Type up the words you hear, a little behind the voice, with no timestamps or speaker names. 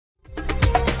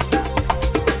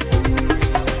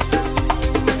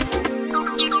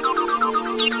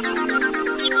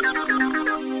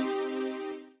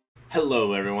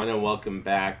welcome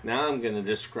back. Now I'm going to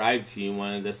describe to you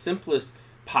one of the simplest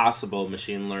possible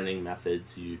machine learning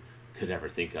methods you could ever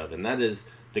think of, and that is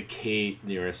the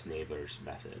k-nearest neighbors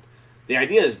method. The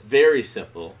idea is very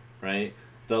simple, right?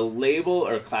 The label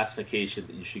or classification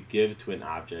that you should give to an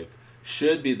object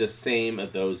should be the same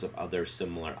as those of other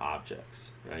similar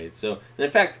objects, right? So, and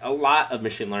in fact, a lot of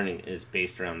machine learning is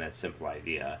based around that simple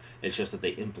idea. It's just that they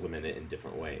implement it in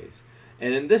different ways.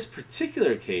 And in this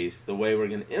particular case, the way we're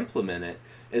going to implement it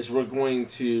is we're going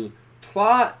to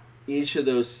plot each of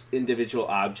those individual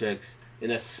objects in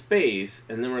a space,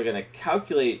 and then we're going to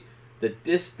calculate the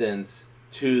distance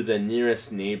to the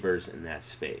nearest neighbors in that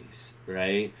space,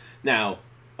 right? Now,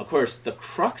 of course, the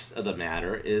crux of the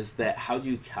matter is that how do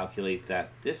you calculate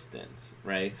that distance,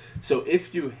 right? So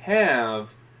if you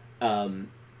have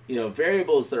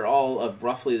variables that are all of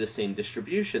roughly the same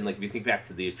distribution, like if you think back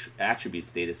to the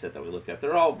attributes data set that we looked at,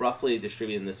 they're all roughly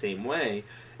distributed in the same way.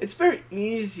 It's very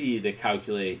easy to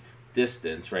calculate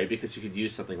distance, right? Because you could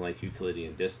use something like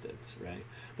Euclidean distance, right?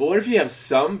 But what if you have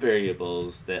some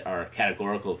variables that are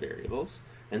categorical variables,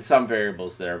 and some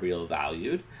variables that are real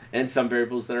valued, and some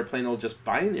variables that are plain old just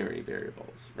binary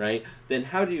variables, right? Then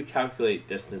how do you calculate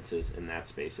distances in that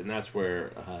space? And that's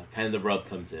where kind of the rub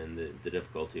comes in, the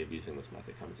difficulty of using this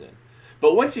method comes in.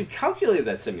 But once you've calculated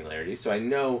that similarity, so I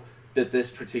know that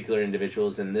this particular individual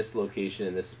is in this location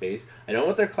in this space, I know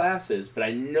what their class is, but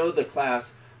I know the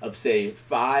class of, say,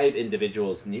 5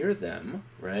 individuals near them,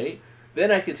 right? Then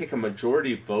I can take a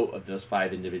majority vote of those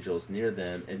 5 individuals near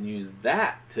them and use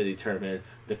that to determine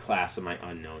the class of my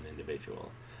unknown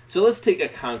individual. So let's take a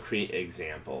concrete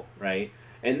example, right?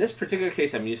 In this particular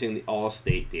case, I'm using the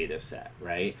all-state data set,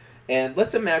 right? And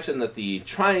let's imagine that the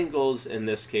triangles in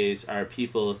this case are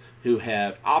people who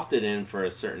have opted in for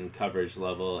a certain coverage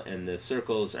level, and the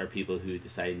circles are people who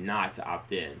decide not to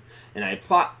opt in. And I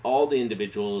plot all the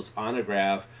individuals on a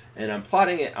graph, and I'm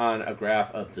plotting it on a graph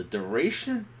of the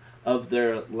duration of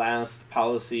their last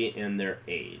policy and their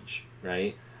age,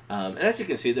 right? And as you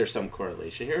can see, there's some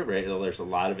correlation here, right? There's a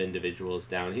lot of individuals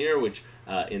down here, which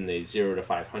in the 0 to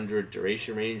 500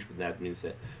 duration range, but that means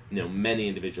that many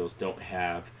individuals don't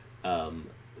have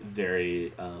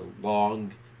very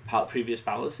long previous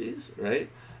policies, right?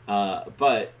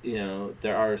 But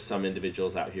there are some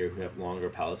individuals out here who have longer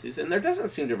policies, and there doesn't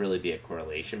seem to really be a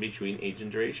correlation between age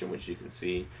and duration, which you can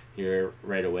see here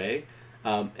right away.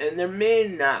 And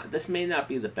this may not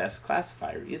be the best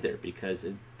classifier either, because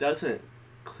it doesn't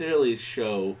clearly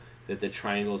show that the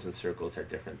triangles and circles are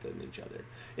different than each other.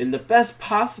 In the best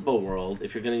possible world,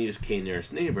 if you're going to use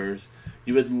k-nearest neighbors,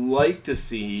 you would like to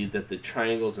see that the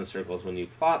triangles and circles, when you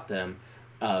plot them,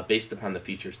 based upon the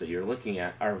features that you're looking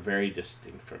at, are very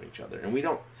distinct from each other. And we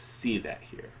don't see that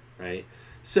here, right?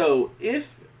 So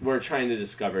if we're trying to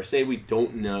discover, say we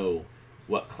don't know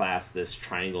what class this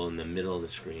triangle in the middle of the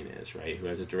screen is, right? Who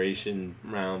has a duration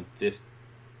around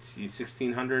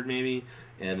 1600 maybe,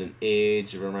 and an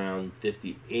age of around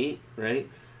 58, right?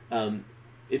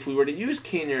 If we were to use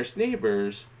k-nearest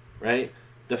neighbors, right,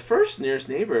 the first nearest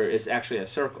neighbor is actually a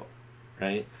circle,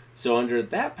 right? So under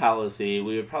that policy,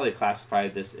 we would probably classify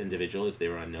this individual, if they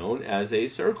were unknown, as a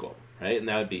circle, right? And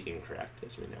that would be incorrect,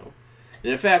 as we know.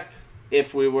 And in fact,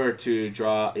 if we were to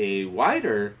draw a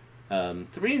wider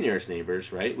 3 nearest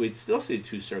neighbors, right, we'd still see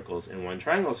 2 circles and 1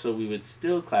 triangle, so we would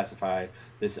still classify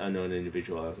this unknown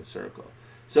individual as a circle.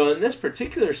 So in this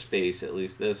particular space, at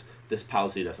least, this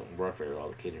policy doesn't work very well.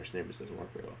 The k-nearest neighbors doesn't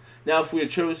work very well. Now, if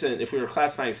we were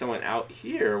classifying someone out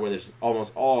here where there's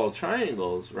almost all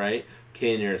triangles, right,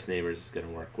 k-nearest neighbors is going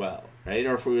to work well, right?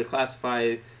 Or if we were to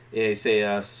classify, say,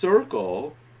 a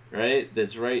circle, right,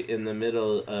 that's right in the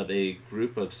middle of a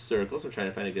group of circles. I'm trying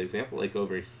to find a good example, like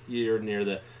over here near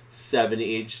the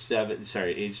age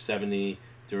 70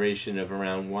 duration of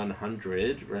around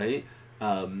 100, right?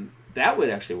 That would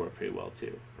actually work pretty well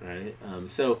too, right?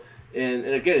 And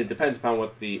again, it depends upon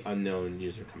what the unknown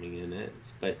user coming in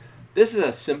is. But this is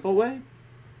a simple way.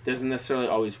 Doesn't necessarily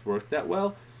always work that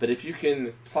well. But if you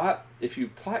plot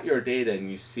your data and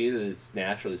you see that it's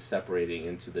naturally separating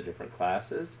into the different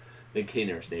classes, then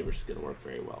k-nearest neighbors is going to work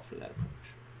very well for that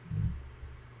approach.